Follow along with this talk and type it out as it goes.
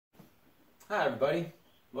Hi everybody,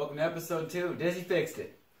 welcome to episode 2 of Dizzy Fixed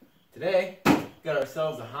It. Today, got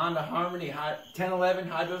ourselves a Honda Harmony 1011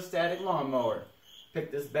 Hydrostatic lawnmower.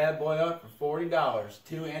 Picked this bad boy up for $40,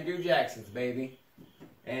 2 Andrew Jacksons, baby.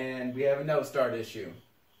 And we have a no start issue.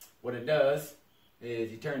 What it does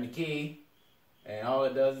is you turn the key and all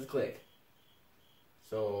it does is click.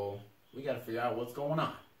 So we got to figure out what's going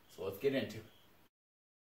on. So let's get into it.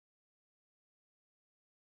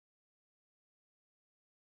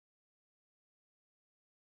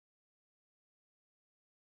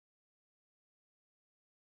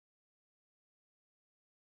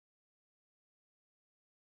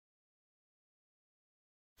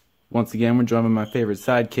 Once again, we're joined by my favorite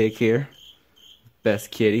sidekick here. Best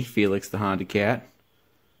kitty, Felix the Honda cat.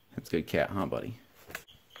 That's a good cat, huh, buddy?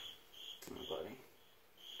 Oh, buddy.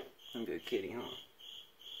 I'm a good kitty, huh?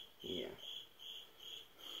 Yeah.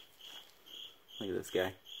 Look at this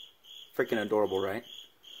guy. Freaking adorable, right?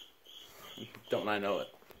 Don't I know it?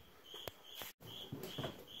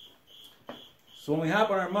 So when we hop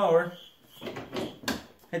on our mower,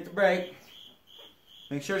 hit the brake,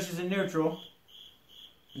 make sure she's in neutral,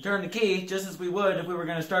 and turn the key just as we would if we were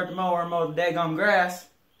going to start the mower and mow the daggum grass.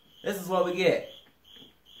 This is what we get.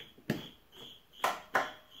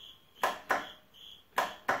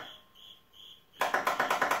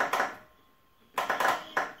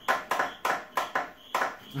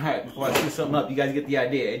 Alright, before I screw something up, you guys get the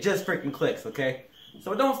idea. It just freaking clicks, okay?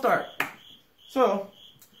 So it don't start. So,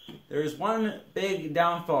 there's one big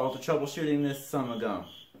downfall to troubleshooting this son of a gun.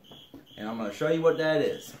 And I'm going to show you what that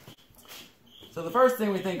is. So the first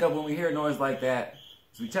thing we think of when we hear a noise like that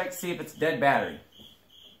is we check to see if it's a dead battery.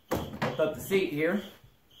 Lift up the seat here.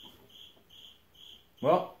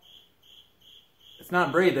 Well, it's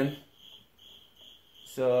not breathing.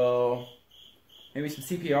 So maybe some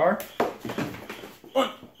CPR. 1,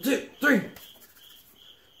 2, 3.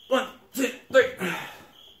 1, 2, 3. I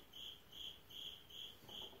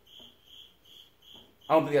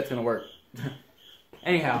don't think that's gonna work.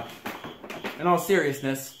 Anyhow, in all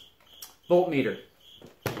seriousness, voltmeter.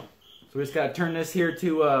 So we just gotta turn this here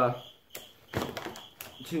to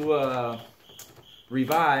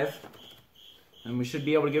revive, and we should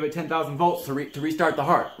be able to give it 10,000 volts to restart the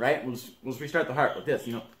heart, right? We'll just restart the heart with this,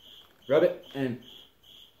 you know. Rub it and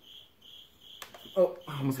oh,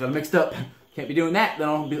 I almost got it mixed up. Can't be doing that, then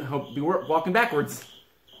I'll be walking backwards.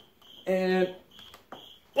 And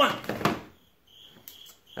 1.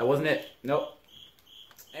 That wasn't it. Nope.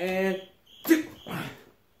 And 2.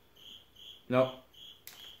 Nope.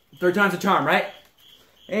 3rd time's a charm, right?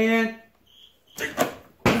 And 3.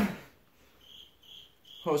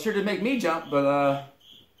 Well, it sure did make me jump, but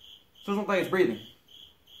doesn't look like it's breathing.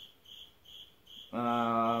 So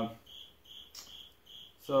I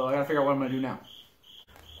gotta figure out what I'm gonna do now.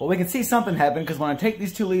 Well, we can see something happen because when I take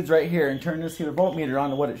these 2 leads right here and turn this here voltmeter on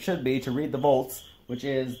to what it should be to read the volts, which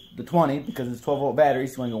is the 20 because it's 12 volt battery,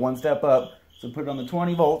 so we're gonna go 1 step up. So put it on the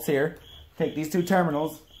 20 volts here. Take these 2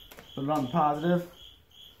 terminals. Put it on the positive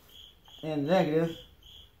and the negative.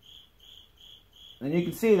 And you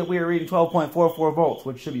can see that we are reading 12.44 volts,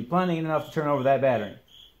 which should be plenty enough to turn over that battery,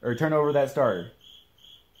 or turn over that starter.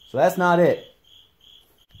 So that's not it.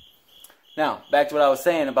 Now, back to what I was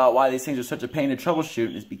saying about why these things are such a pain to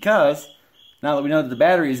troubleshoot is because now that we know that the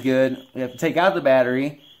battery is good, we have to take out the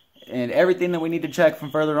battery, and everything that we need to check from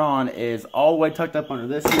further on is all the way tucked up under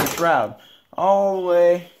this here shroud. All the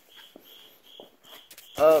way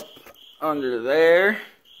up under there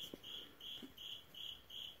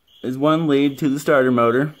is 1 lead to the starter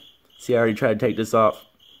motor. See, I already tried to take this off.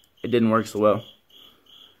 It didn't work so well.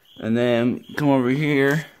 And then come over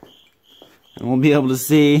here and we'll be able to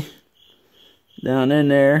see down in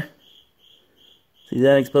there. See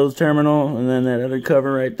that exposed terminal and then that other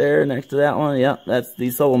cover right there next to that one. Yep, that's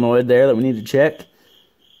the solenoid there that we need to check.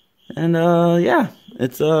 And yeah,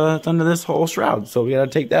 it's under this whole shroud, so we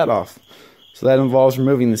gotta take that off. So that involves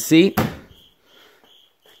removing the seat,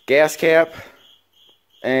 gas cap,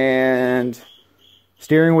 and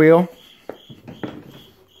steering wheel,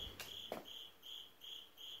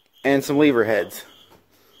 and some lever heads.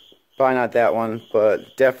 Probably not that one,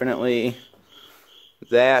 but definitely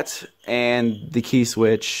that and the key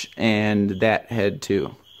switch and that head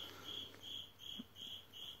too.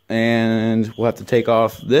 And we'll have to take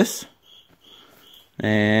off this,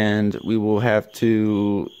 and we will have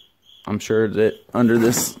to, I'm sure that under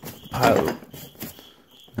this pile,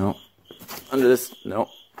 no, under this, no,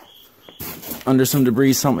 under some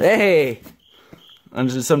debris somewhere, hey,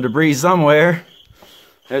 under some debris somewhere,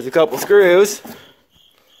 there's a couple screws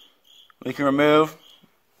we can remove,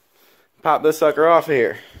 pop this sucker off of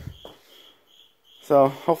here. So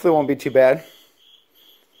hopefully it won't be too bad.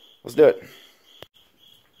 Let's do it.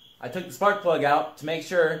 I took the spark plug out to make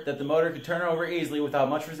sure that the motor could turn over easily without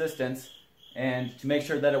much resistance, and to make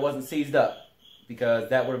sure that it wasn't seized up, because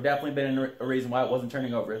that would have definitely been a reason why it wasn't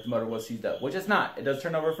turning over if the motor was seized up, which it's not. It does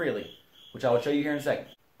turn over freely, which I will show you here in a second.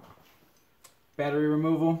 Battery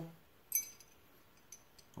removal,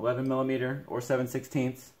 11mm or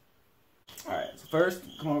 7/16. Alright, so first,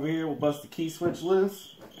 come over here, we'll bust the key switch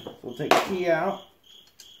loose. So we'll take the key out.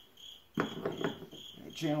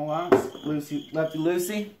 Channel locks, loosey, lefty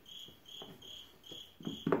loosey.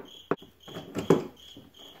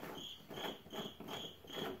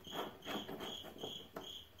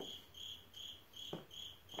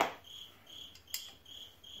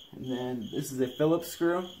 And then this is a Phillips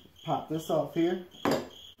screw. Pop this off here.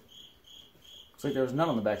 Looks like there was none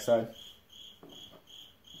on the back side.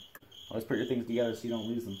 Always put your things together so you don't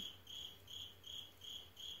lose them.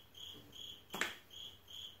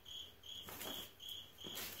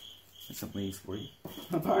 There's some leaves for you.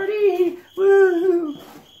 A party! Woo!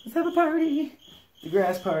 Let's have a party! The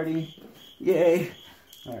grass party. Yay!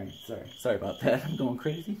 Alright, sorry about that. I'm going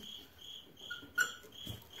crazy.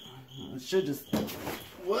 It should just...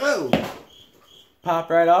 Whoa! Pop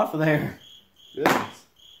right off of there. Goodness.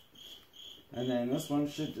 And then this one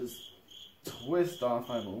should just twist off,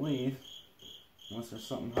 I believe. Unless there's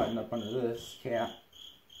something hiding up under this cap.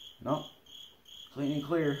 Nope. Clean and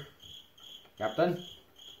clear. Captain?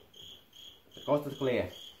 The coast is clear.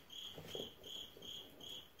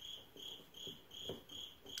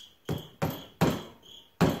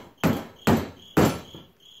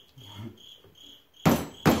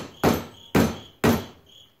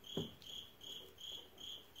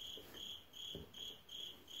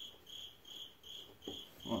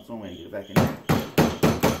 Well, that's one way to get it back in there.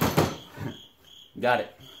 Got it.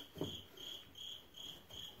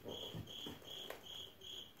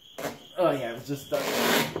 Oh yeah, it was just stuck.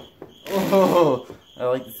 Oh, I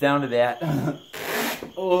like the sound of that.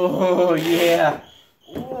 Oh yeah.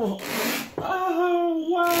 Oh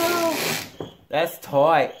wow. That's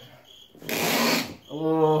tight.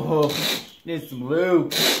 Oh, need some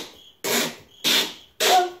lube.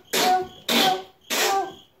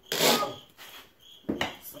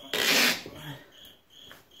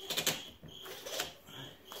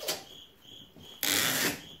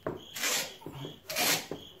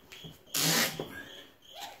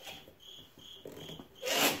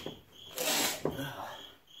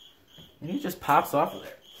 And it just pops off of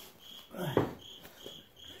there.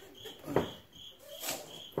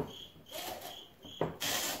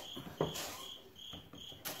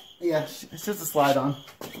 Yeah, it's just a slide on.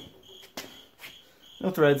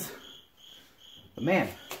 No threads. But man,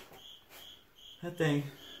 that thing,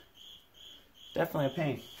 definitely a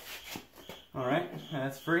pain. Alright,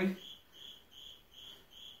 that's free.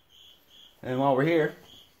 And while we're here,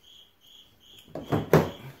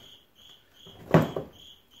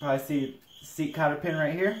 probably see the seat cotter pin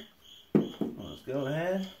right here. Let's go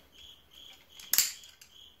ahead.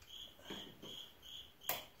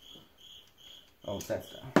 Oh, that's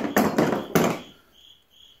down.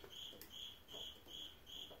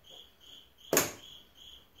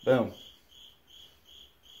 Boom.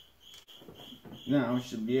 Now we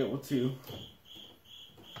should be able to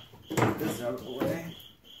get this out of the way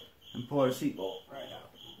and pull our seat bolt right out.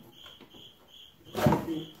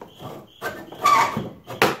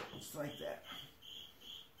 Just like that.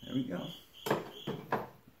 There we go.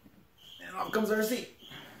 And off comes our seat.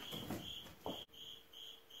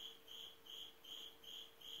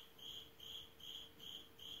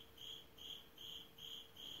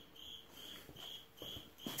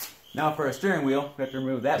 Now for our steering wheel, we have to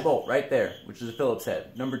remove that bolt right there, which is a Phillips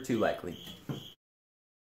head, number 2 likely.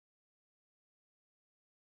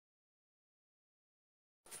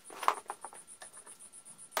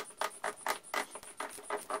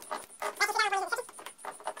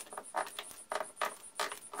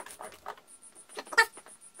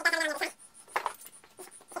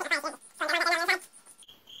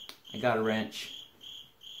 I got a wrench,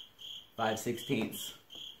 5/16,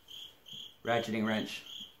 ratcheting wrench.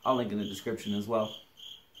 I'll link in the description as well.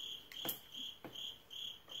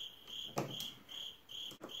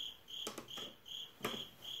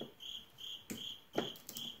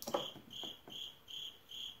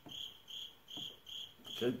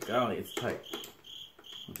 Good golly, it's tight.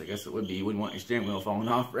 Which I guess it would be. You wouldn't want your steering wheel falling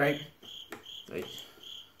off, right? Like,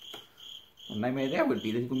 well, nightmare that would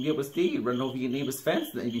be. Then you can get with Steve, run over your neighbor's fence,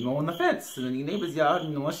 and then you'd be mowing the fence. And then your neighbor's yard,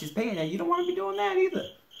 and unless she's paying you, you don't want to be doing that either.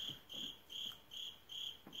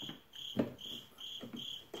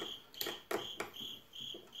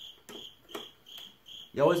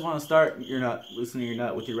 You always want to start your nut, loosening your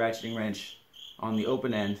nut with your ratcheting wrench on the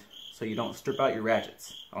open end so you don't strip out your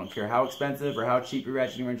ratchets. I don't care how expensive or how cheap your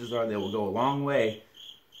ratcheting wrenches are, they will go a long way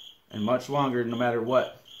and much longer no matter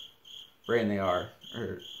what brand they are.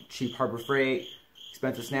 Or cheap Harbor Freight,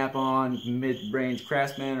 expensive Snap-on, mid-range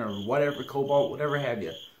Craftsman, or whatever, Cobalt, whatever have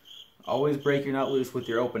you. Always break your nut loose with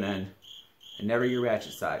your open end and never your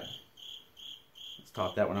ratchet side. I was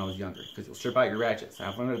taught that when I was younger because you'll strip out your ratchets.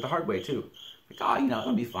 I've learned it the hard way too. Like, oh, you know,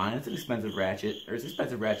 it'll be fine. It's an expensive ratchet, or it's an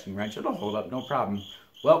expensive ratcheting wrench. It'll hold up, no problem.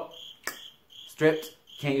 Well, stripped,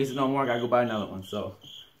 can't use it no more. Gotta go buy another one. So,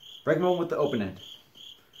 break them open with the open end.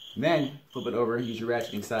 And then flip it over, use your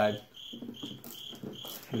ratcheting side.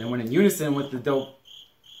 And then when in unison with the dope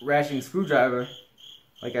ratcheting screwdriver,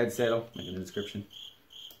 like I'd said, I'll link in the description.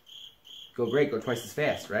 Go great, go twice as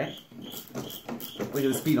fast, right? Look at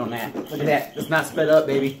the speed on that. Look at that. It's not sped up,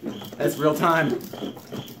 baby. That's real time.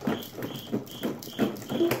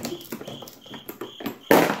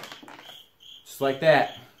 Just like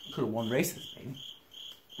that. Could have won races, baby.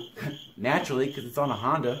 Naturally, because it's on a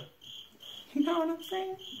Honda. You know what I'm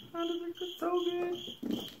saying? Honda looks so good.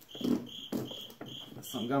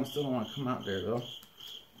 Some gum still don't want to come out there, though.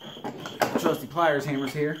 Trusty pliers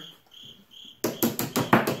hammers here.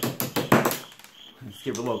 Let's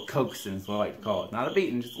give it a little coaxing, is what I like to call it. Not a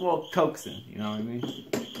beating, just a little coaxing. You know what I mean?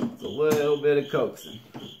 It's a little bit of coaxing.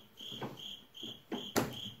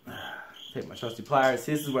 Take my trusty pliers.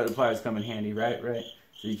 This is where the pliers come in handy, right? Right.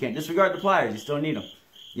 So you can't disregard the pliers. You still need them.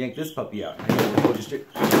 Yank this puppy out. Voltmeter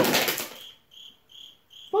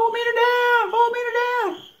down! Voltmeter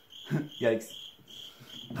down! Yikes.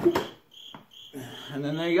 And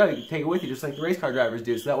then there you go. You can take it with you just like the race car drivers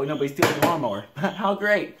do, so that way nobody steals your lawnmower. How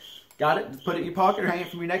great. Got it? Just put it in your pocket or hang it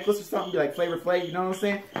from your necklace or something. Be like Flavor Flav, you know what I'm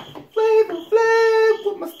saying? Flavor Flav,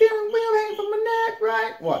 put my steering wheel hanging from my neck,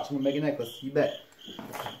 right? Watch, I'm gonna make a necklace. You bet.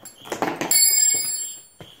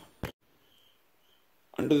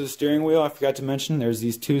 Under the steering wheel, I forgot to mention, there's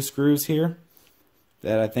these two screws here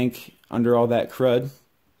that I think under all that crud,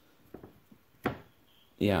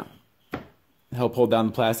 yeah, help hold down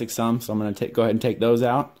the plastic some. So I'm gonna go ahead and take those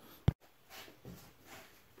out.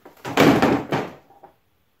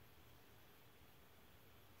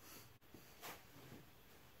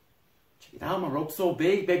 Now my rope's so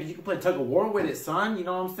big, baby, you can play tug of war with it, son. You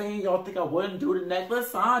know what I'm saying? Y'all think I wouldn't do the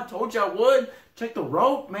necklace? I told you I would. Check the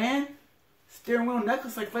rope, man. Steering wheel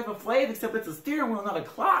necklace like Flavor Flav, except it's a steering wheel, not a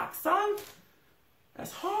clock, son.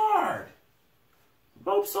 That's hard.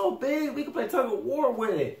 Rope's so big, we can play tug of war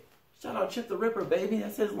with it. Shout out Chip the Ripper, baby.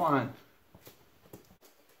 That's his line.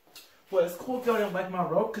 Well, it's cool if y'all didn't like my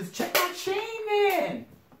rope, because check my chain, man.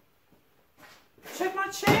 Check my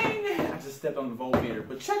chain. I just stepped on the voltmeter,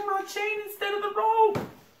 but check my chain instead of the rope.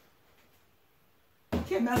 You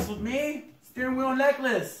can't mess with me. Steering wheel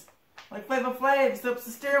necklace. Like Flavor Flav, except it's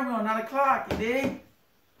a steering wheel, not a clock, you dig?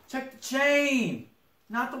 Check the chain,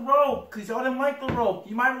 not the rope, because y'all didn't like the rope.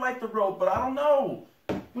 You might have liked the rope, but I don't know.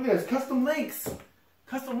 Look at this, custom links.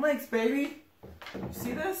 Custom links, baby. You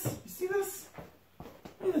see this? You see this?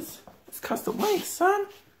 Look at this. It's custom links, son.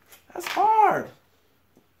 That's hard.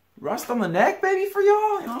 Rust on the neck, baby, for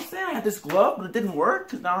y'all. You know what I'm saying? I had this glove, but it didn't work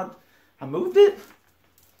because now I moved it.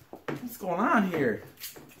 What's going on here?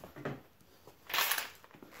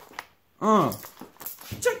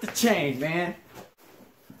 Check the chain, man.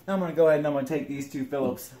 Now I'm going to go ahead and I'm going to take these two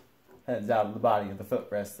Phillips heads out of the body of the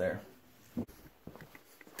footrest there.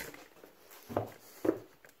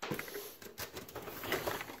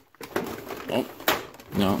 Oh,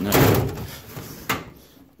 no.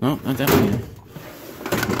 No, not that one.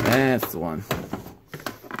 That's the one.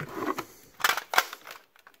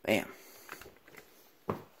 Bam.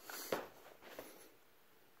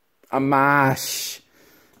 Amash.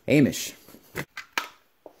 Amish.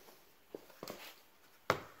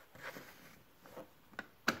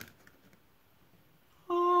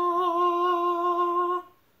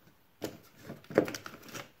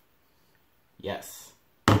 Yes.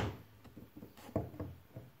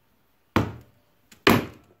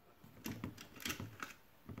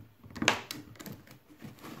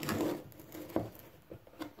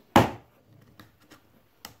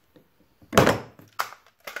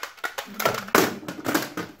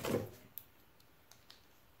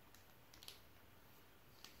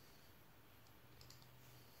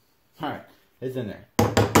 Alright, it's in there.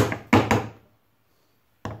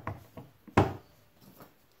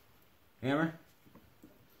 Hammer.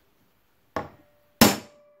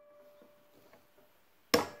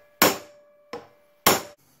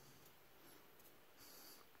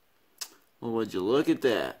 Well, would you look at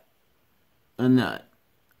that? A nut.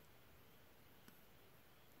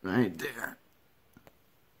 Right there.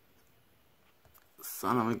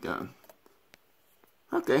 Son of a gun.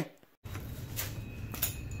 Okay.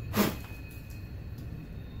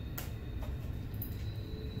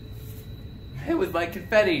 It was like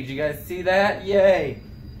confetti. Did you guys see that? Yay.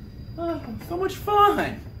 Oh, so much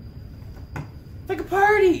fun. It's like a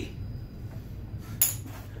party.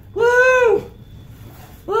 Woo!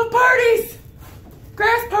 Love parties!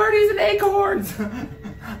 Grass parties and acorns!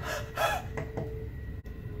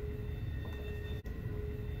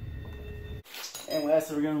 And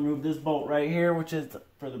lastly, we're going to remove this bolt right here, which is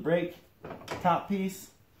for the brake top piece,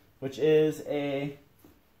 which is a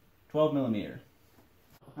 12 millimeter.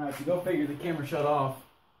 Alright, so go figure, the camera shut off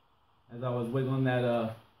as I was wiggling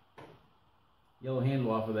that yellow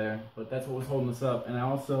handle off of there, but that's what was holding us up. And I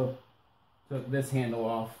also took this handle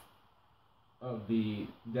off of the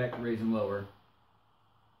deck raise and lower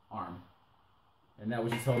arm, and that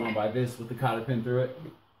was just held on by this with the cotter pin through it,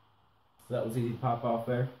 so that was easy to pop off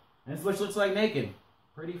there. And this looks like naked.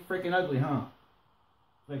 Pretty freaking ugly, huh?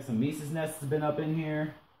 Like some Mises nests have been up in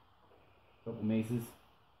here. A couple Mises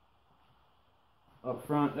up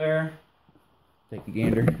front there. Take a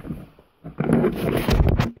gander.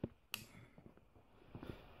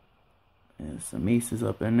 There's some Mises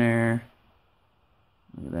up in there.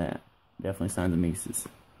 Look at that. Definitely signs of Mises.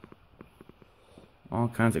 All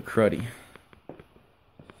kinds of cruddy.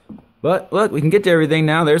 But look, we can get to everything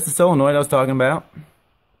now. There's the solenoid I was talking about.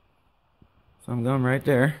 So I'm going right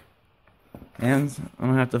there. And I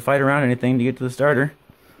don't have to fight around anything to get to the starter.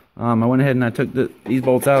 I went ahead and I took these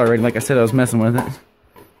bolts out already. Like I said, I was messing with it.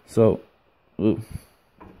 So, ooh.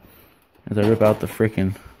 As I rip out the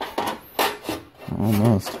freaking,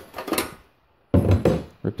 almost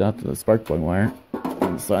ripped out the spark plug wire.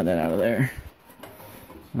 And slide that out of there.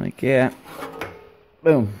 Like that.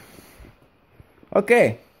 Boom.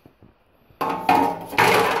 Okay.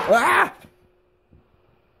 Ah!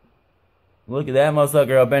 Look at that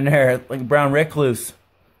motherfucker up in there, like a brown recluse.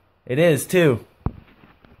 It is, too.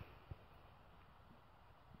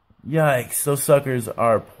 Yikes, those suckers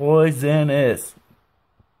are poisonous.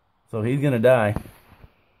 So he's gonna die.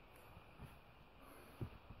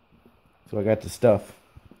 So I got the stuff.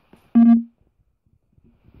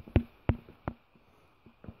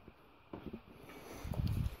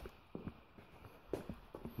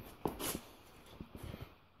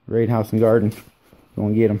 Raid House and Garden. Go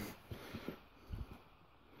and get them.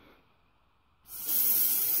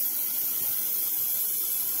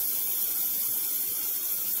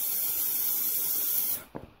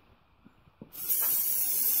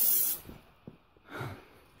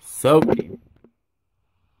 Soaking.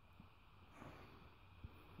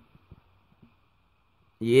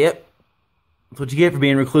 Yep. That's what you get for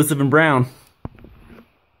being reclusive and brown.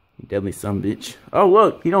 You deadly sumbitch. Oh,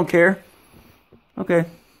 look. He don't care. Okay.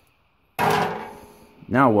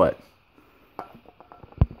 Now what?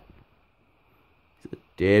 He's a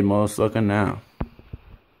dead motherfucker now.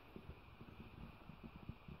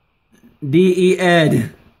 D.E.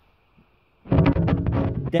 Ed.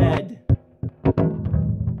 Dead.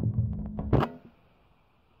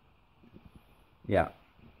 Yeah.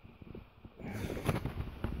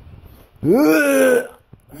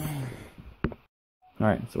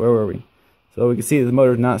 Alright, so where were we? So we can see the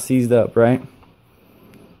motor's not seized up, right?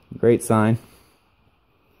 Great sign.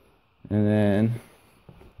 And then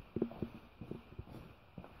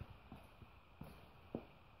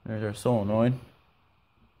there's our solenoid.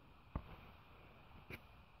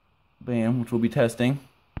 Bam, which we'll be testing.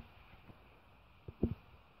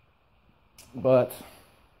 But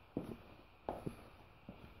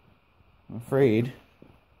I'm afraid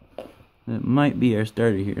it might be our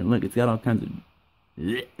starter here. Look, it's got all kinds of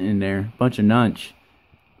in there. Bunch of nunch.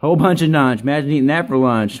 Whole bunch of nunch. Imagine eating that for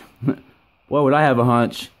lunch. Boy, would I have a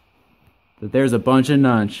hunch that there's a bunch of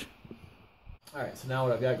nunch. Alright, so now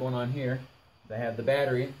what I've got going on here is I have the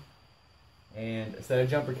battery and a set of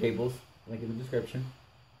jumper cables, link in the description.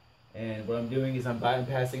 And what I'm doing is I'm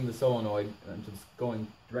bypassing the solenoid and I'm just going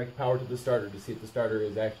direct power to the starter to see if the starter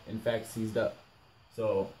is in fact seized up.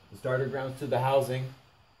 So the starter grounds to the housing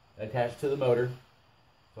attached to the motor.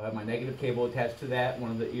 So I have my negative cable attached to that,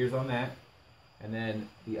 one of the ears on that, and then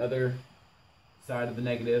the other side of the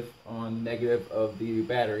negative on the negative of the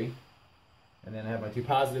battery. And then I have my two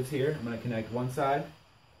positives here. I'm going to connect one side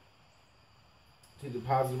to the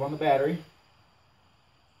positive on the battery.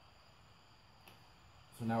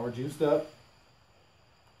 So now we're juiced up.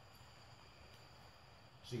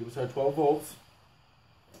 Should give us our 12 volts.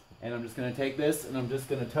 And I'm just going to take this and I'm just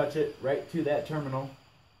going to touch it right to that terminal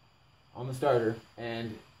on the starter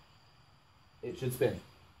and it should spin.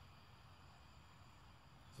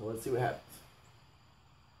 So let's see what happens.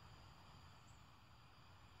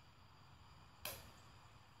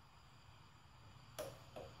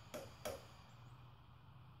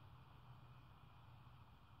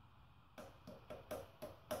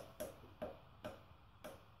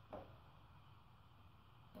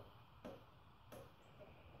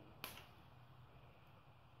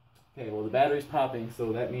 Okay, well the battery's popping,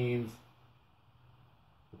 so that means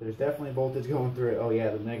there's definitely voltage going through it. Oh yeah,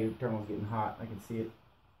 the negative terminal's getting hot. I can see it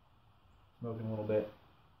smoking a little bit.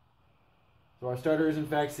 So our starter is in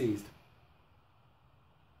fact seized.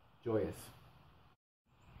 Joyous.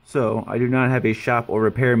 So I do not have a shop or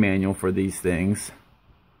repair manual for these things,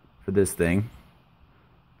 for this thing.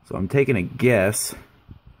 So I'm taking a guess,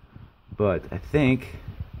 but I think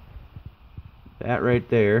that right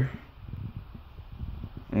there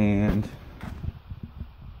and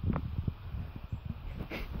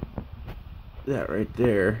that right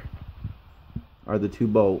there are the two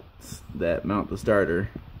bolts that mount the starter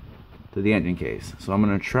to the engine case. So I'm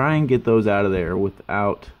going to try and get those out of there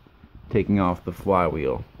without taking off the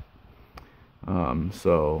flywheel.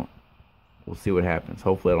 So we'll see what happens.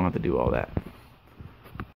 Hopefully I don't have to do all that.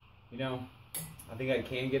 You know, I think I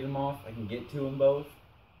can get them off. I can get to them both,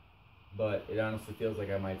 but it honestly feels like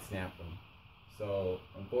I might snap them. So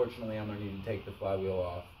unfortunately I'm going to need to take the flywheel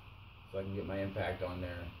off so I can get my impact on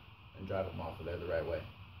there and drive them off of there the right way.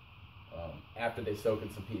 After they soak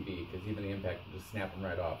in some PV, because even the impact will just snap them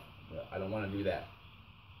right off. I don't want to do that.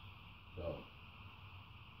 So,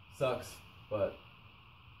 sucks, but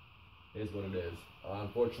it is what it is.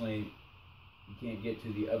 Unfortunately, you can't get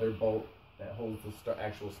to the other bolt that holds the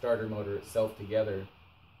actual starter motor itself together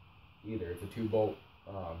either. It's a 2-bolt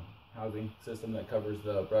housing system that covers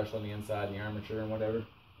the brush on the inside and the armature and whatever.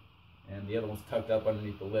 And the other one's tucked up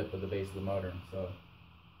underneath the lip of the base of the motor. So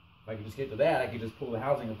if I could just get to that, I could just pull the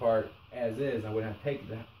housing apart as is. I wouldn't have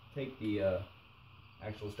to take the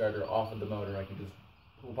actual starter off of the motor. I can just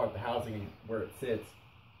pull apart the housing where it sits.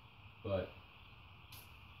 But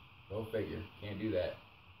go figure, can't do that.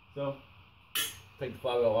 So take the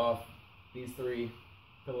flywheel off. These 3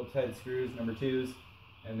 Phillips head screws, number 2s,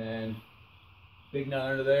 and then big nut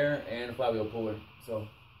under there and a flywheel puller. So,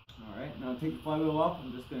 all right, now to take the flywheel off,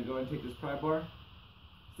 I'm just going to go ahead and take this pry bar,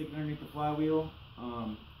 stick it underneath the flywheel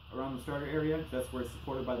around the starter area, because that's where it's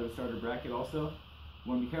supported by the starter bracket also.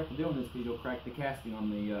 You want to be careful doing this because you'll crack the casting on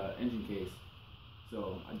the engine case.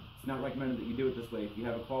 So it's not recommended that you do it this way. If you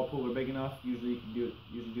have a claw puller big enough, usually you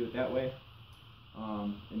can do it that way.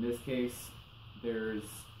 In this case, there's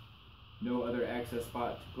no other access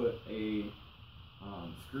spot to put a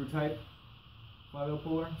screw type flywheel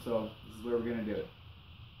puller, so this is where we're going to do it.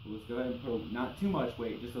 So let's go ahead and put not too much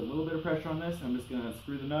weight, just a little bit of pressure on this. I'm just going to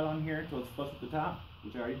screw the nut on here until it's flush with the top,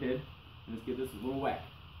 which I already did, and just give this a little whack.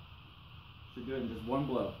 Should do it in just one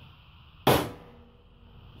blow. Just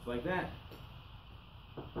like that.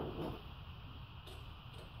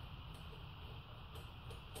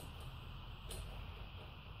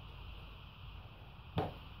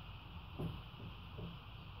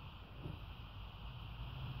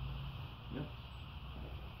 Yep.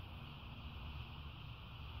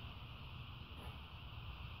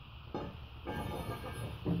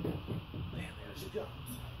 And there she goes.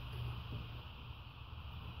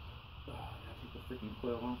 Oh, I gotta take the freaking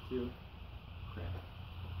coil off too. Crap.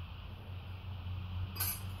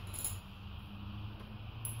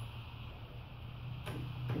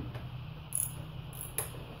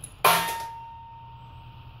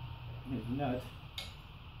 Here's the nut.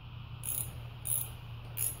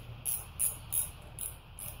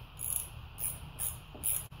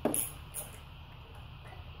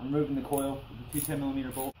 I'm removing the coil with the 2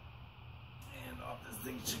 10mm bolt. And off this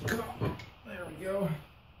thing should come. There we go.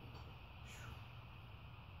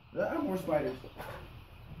 More spiders.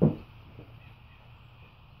 I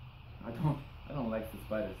don't like the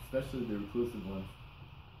spiders, especially the reclusive ones.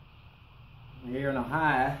 Here in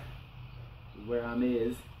Ohio is where I'm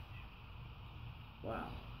is. Wow.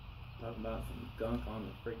 Talking about some gunk on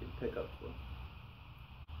the freaking pickup clip.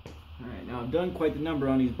 Alright, now I've done quite the number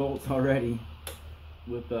on these bolts already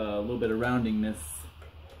with a little bit of rounding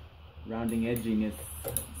edginess.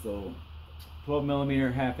 So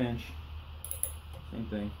 12mm, 1/2 inch, same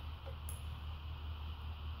thing.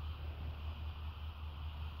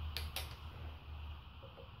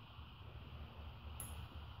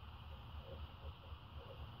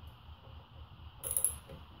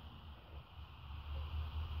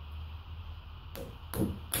 There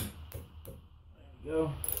we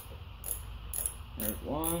go. There's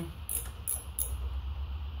one.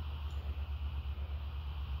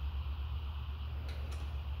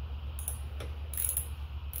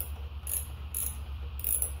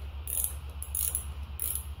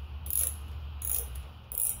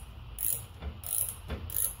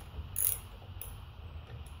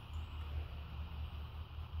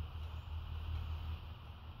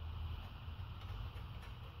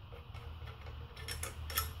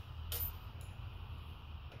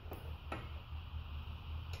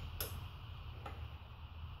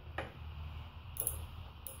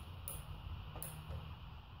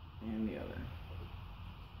 and the other.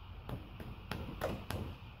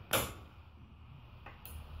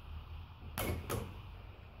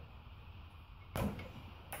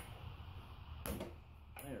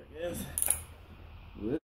 There it is.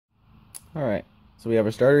 Alright, so we have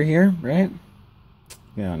our starter here, right?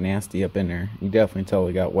 Got nasty up in there. You definitely tell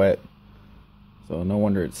it got wet. So no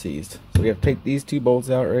wonder it's seized. So we have to take these two bolts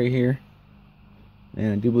out right here.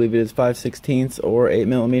 And I do believe it is 5/16 or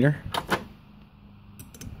 8mm.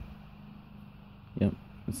 Yep,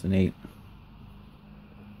 it's an 8.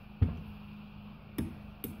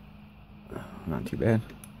 Not too bad.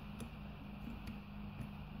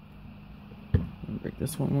 Break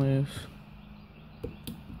this one loose.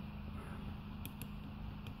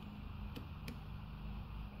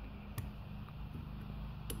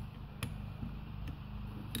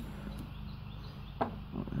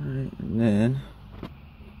 Alright, and then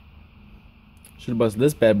should have busted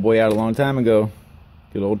this bad boy out a long time ago.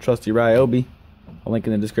 Good old trusty Ryobi. I'll link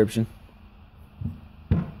in the description.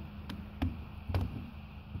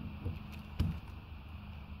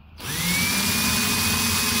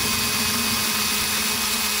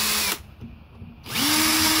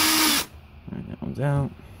 Alright, that one's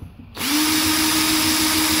out.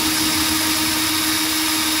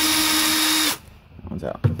 That one's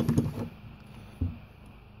out.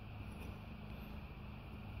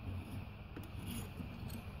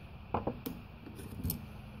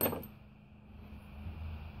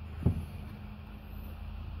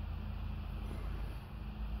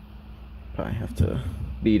 Probably have to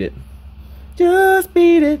beat it. Just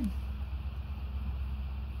beat it.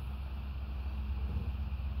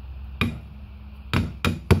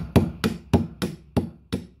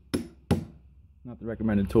 Not the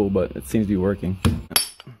recommended tool, but it seems to be working.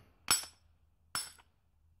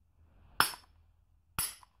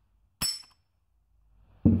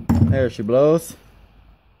 There she blows.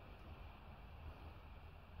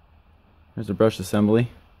 There's the brush assembly.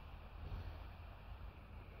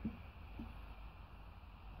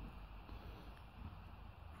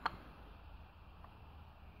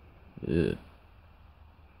 Ugh.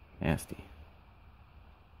 Nasty.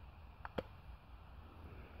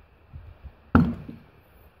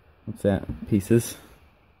 What's that? Pieces.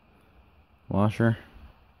 Washer.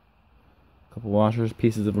 A couple washers.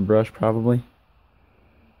 Pieces of a brush, probably.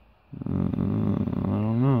 I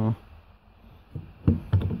don't know.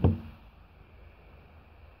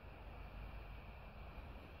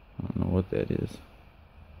 I don't know what that is.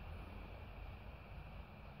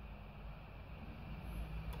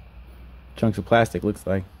 Chunks of plastic, looks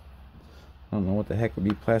like. I don't know what the heck would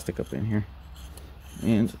be plastic up in here.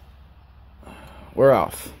 And we're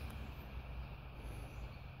off.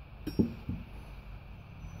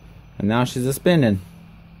 And now she's a spinning.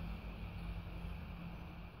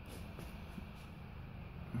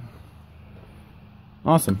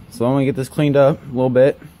 Awesome. So I'm gonna get this cleaned up a little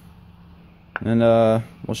bit, and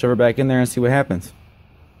we'll shove her back in there and see what happens.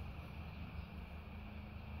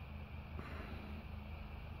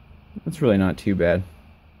 It's really not too bad.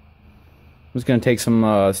 I'm just gonna take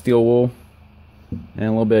some steel wool and a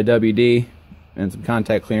little bit of WD and some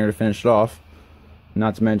contact cleaner to finish it off.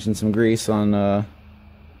 Not to mention some grease on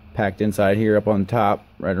packed inside here up on top,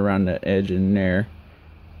 right around the edge in there.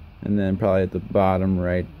 And then probably at the bottom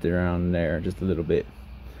right around there, just a little bit.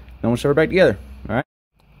 Then we'll shove her back together. Alright.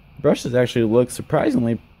 Brushes actually look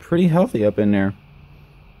surprisingly pretty healthy up in there.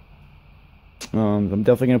 I'm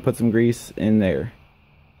definitely going to put some grease in there.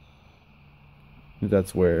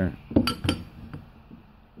 That's where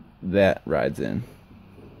that rides in.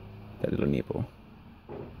 That little nipple.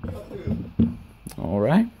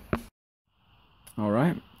 Alright.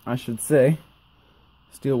 Alright. I should say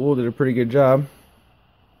steel wool did a pretty good job.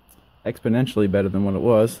 Exponentially better than what it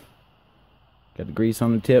was. Got the grease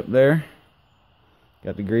on the tip there.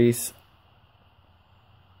 Got the grease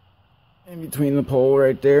in between the pole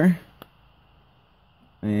right there.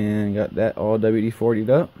 And got that all WD-40'd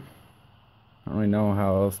up. I don't really know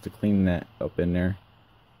how else to clean that up in there,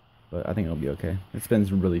 but I think it'll be okay. It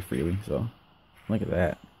spins really freely, so look at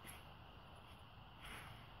that.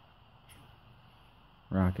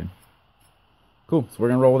 Rocking. Cool, so we're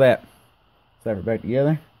gonna roll with that. Slap her back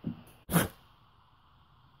together.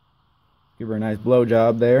 Give her a nice blow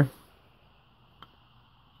job there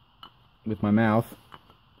with my mouth.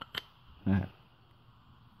 I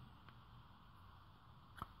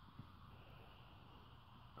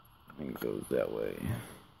think it goes that way.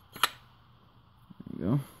 There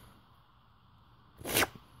you go.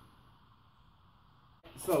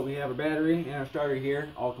 So we have our battery and our starter here,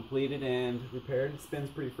 all completed and repaired. It spins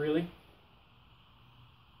pretty freely.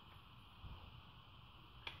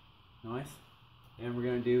 Nice. and we're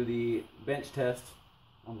going to do the bench test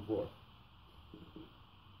on the floor.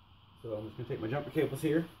 So I'm just going to take my jumper cables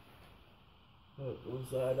here, hook one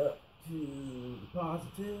side up to the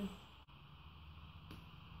positive,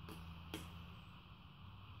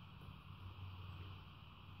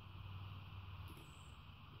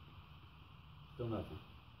 still nothing.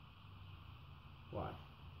 Why?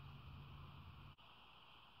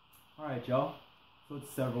 Alright, y'all, so it's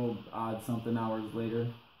several odd something hours later,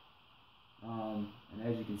 and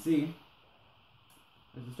as you can see,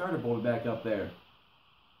 there's a starter bolted back up there,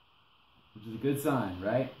 which is a good sign,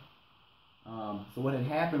 right? So what had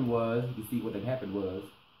happened was, you can see what had happened was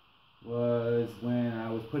when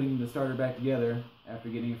I was putting the starter back together after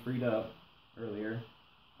getting it freed up earlier,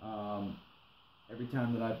 every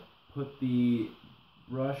time that I put the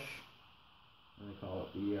brush, what do they call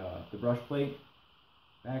it, the brush plate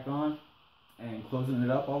back on and closing it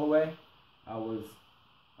up all the way, I was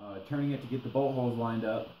turning it to get the bolt holes lined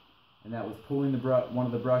up, and that was pulling one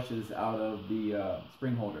of the brushes out of the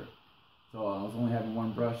spring holder. So I was only having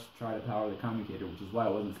one brush try to power the commutator, which is why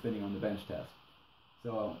it wasn't spinning on the bench test.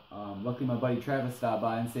 So luckily my buddy Travis stopped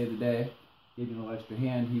by and saved the day, gave me a little extra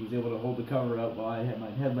hand. He was able to hold the cover up while I had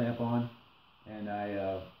my headlamp on, and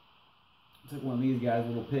I took one of these guys'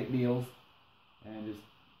 little pick deals and just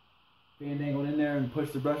fandangled in there and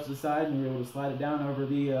pushed the brush to the side, and we were able to slide it down over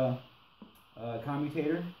the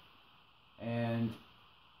commutator and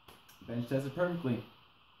bench tested perfectly.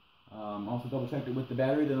 Also double checked it with the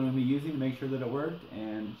battery that I'm going to be using to make sure that it worked,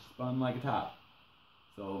 and spun like a top.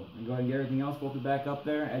 So I'm going to go ahead and get everything else bolted back up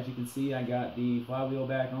there. As you can see, I got the flywheel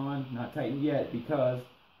back on, not tightened yet because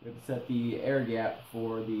we have to set the air gap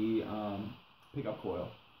for the pickup coil,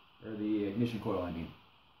 or the ignition coil I mean.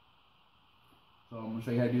 So I'm going to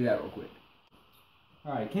show you how to do that real quick.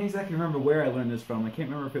 Alright, I can't exactly remember where I learned this from. I can't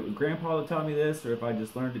remember if it was Grandpa that taught me this or if I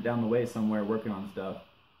just learned it down the way somewhere working on stuff.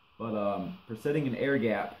 But for setting an air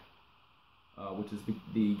gap, which is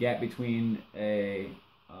the gap between a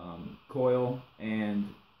coil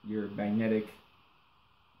and your magnetic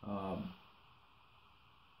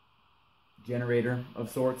generator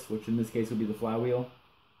of sorts, which in this case would be the flywheel.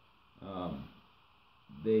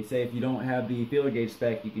 They say if you don't have the feeler gauge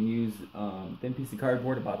spec, you can use a thin piece of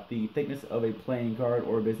cardboard about the thickness of a playing card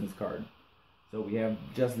or a business card. So we have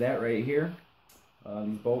just that right here.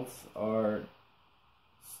 These bolts are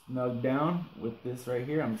snug down with this right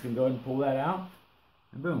here. I'm just going to go ahead and pull that out,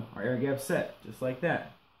 and boom, our air gap's set, just like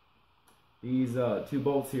that. These two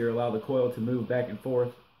bolts here allow the coil to move back and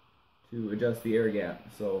forth to adjust the air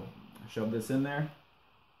gap. So I shove this in there,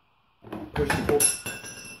 push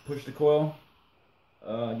the coil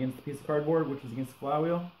against the piece of cardboard, which is against the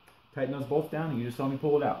flywheel, tighten those bolts down, and you just saw me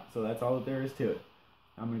pull it out. So that's all that there is to it.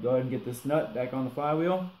 I'm going to go ahead and get this nut back on the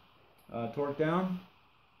flywheel, torque down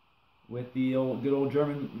with the good old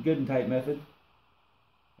German good and tight method,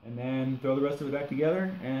 and then throw the rest of it back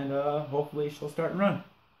together, and hopefully she'll start and run.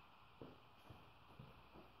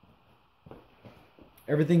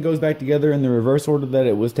 Everything goes back together in the reverse order that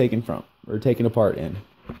it was taken from, or taken apart in.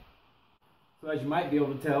 So as you might be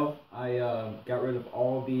able to tell, I got rid of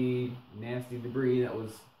all the nasty debris that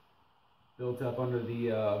was built up under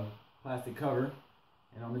the plastic cover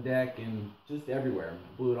and on the deck and just everywhere.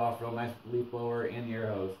 Blew it off real nice with the leaf blower and the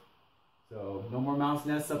air hose. So no more mouse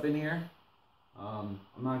nests up in here. I'm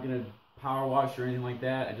not going to power wash or anything like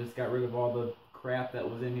that. I just got rid of all the crap that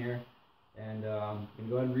was in here, and I'm going to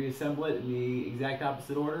go ahead and reassemble it in the exact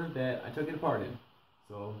opposite order that I took it apart in.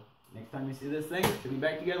 So next time you see this thing, it should be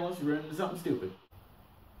back together unless you run into something stupid.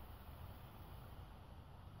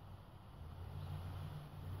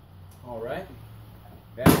 Alright,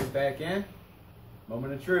 battery's back in.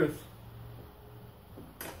 Moment of truth.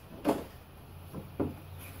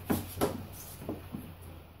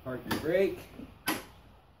 Park your brake.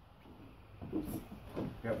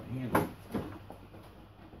 Grab my handle.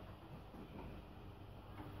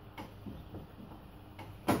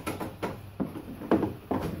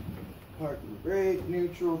 Park your brake,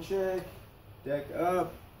 neutral check, deck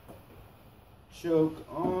up, choke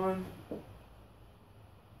on,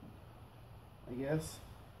 I guess.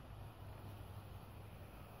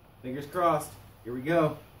 Fingers crossed. Here we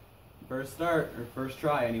go. First start, or first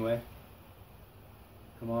try anyway.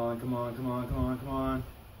 Come on, come on, come on, come on, come on.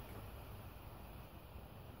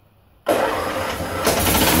 Woo!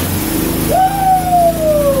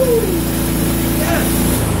 Yes!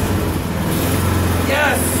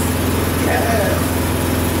 Yes! Yes!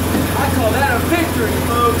 I call that a victory,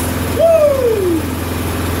 folks! Woo!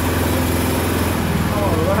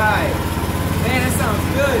 Alright. Man, it sounds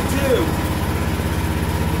good, too.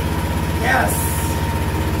 Yes!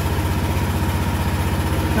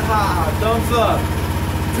 Thumbs up.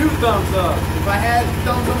 2 thumbs up. If I had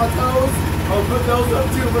thumbs on my toes, I would put those up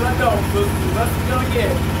too, but I don't. So that's what you're gonna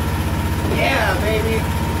get. Yeah, baby.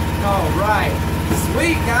 All right.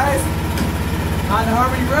 Sweet, guys. On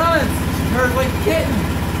Harmony runs. She purrs like a kitten.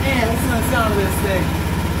 Man, listen to the sound of this thing.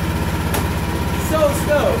 So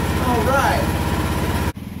stoked. All right.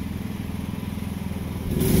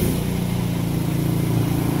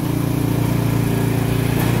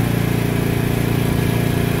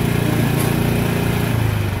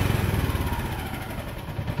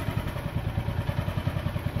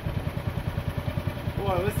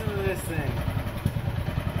 Boy, listen to this thing.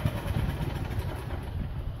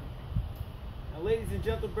 Now, ladies and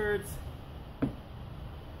gentlebirds,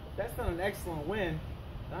 that's not an excellent win.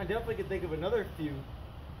 I definitely could think of another few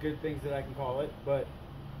good things that I can call it, but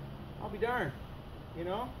I'll be darned, you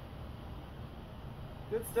know?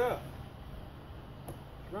 Good stuff.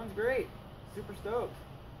 Runs great. Super stoked.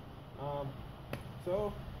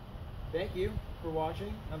 So, thank you for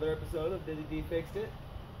watching another episode of Dizzy D Fixed It.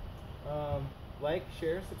 Like,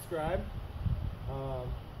 share, subscribe.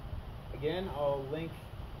 Again, I'll link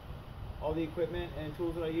all the equipment and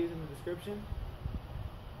tools that I use in the description.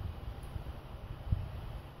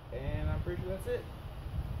 And I'm pretty sure that's it.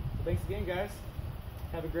 So thanks again, guys.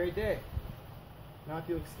 Have a great day. Now, if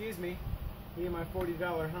you'll excuse me, me and my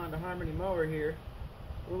 $40 Honda Harmony mower here,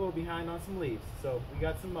 we're a little behind on some leaves, so we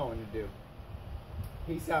got some mowing to do.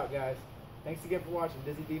 Peace out, guys. Thanks again for watching.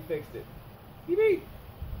 Dizzy D Fixed It. Beep beep.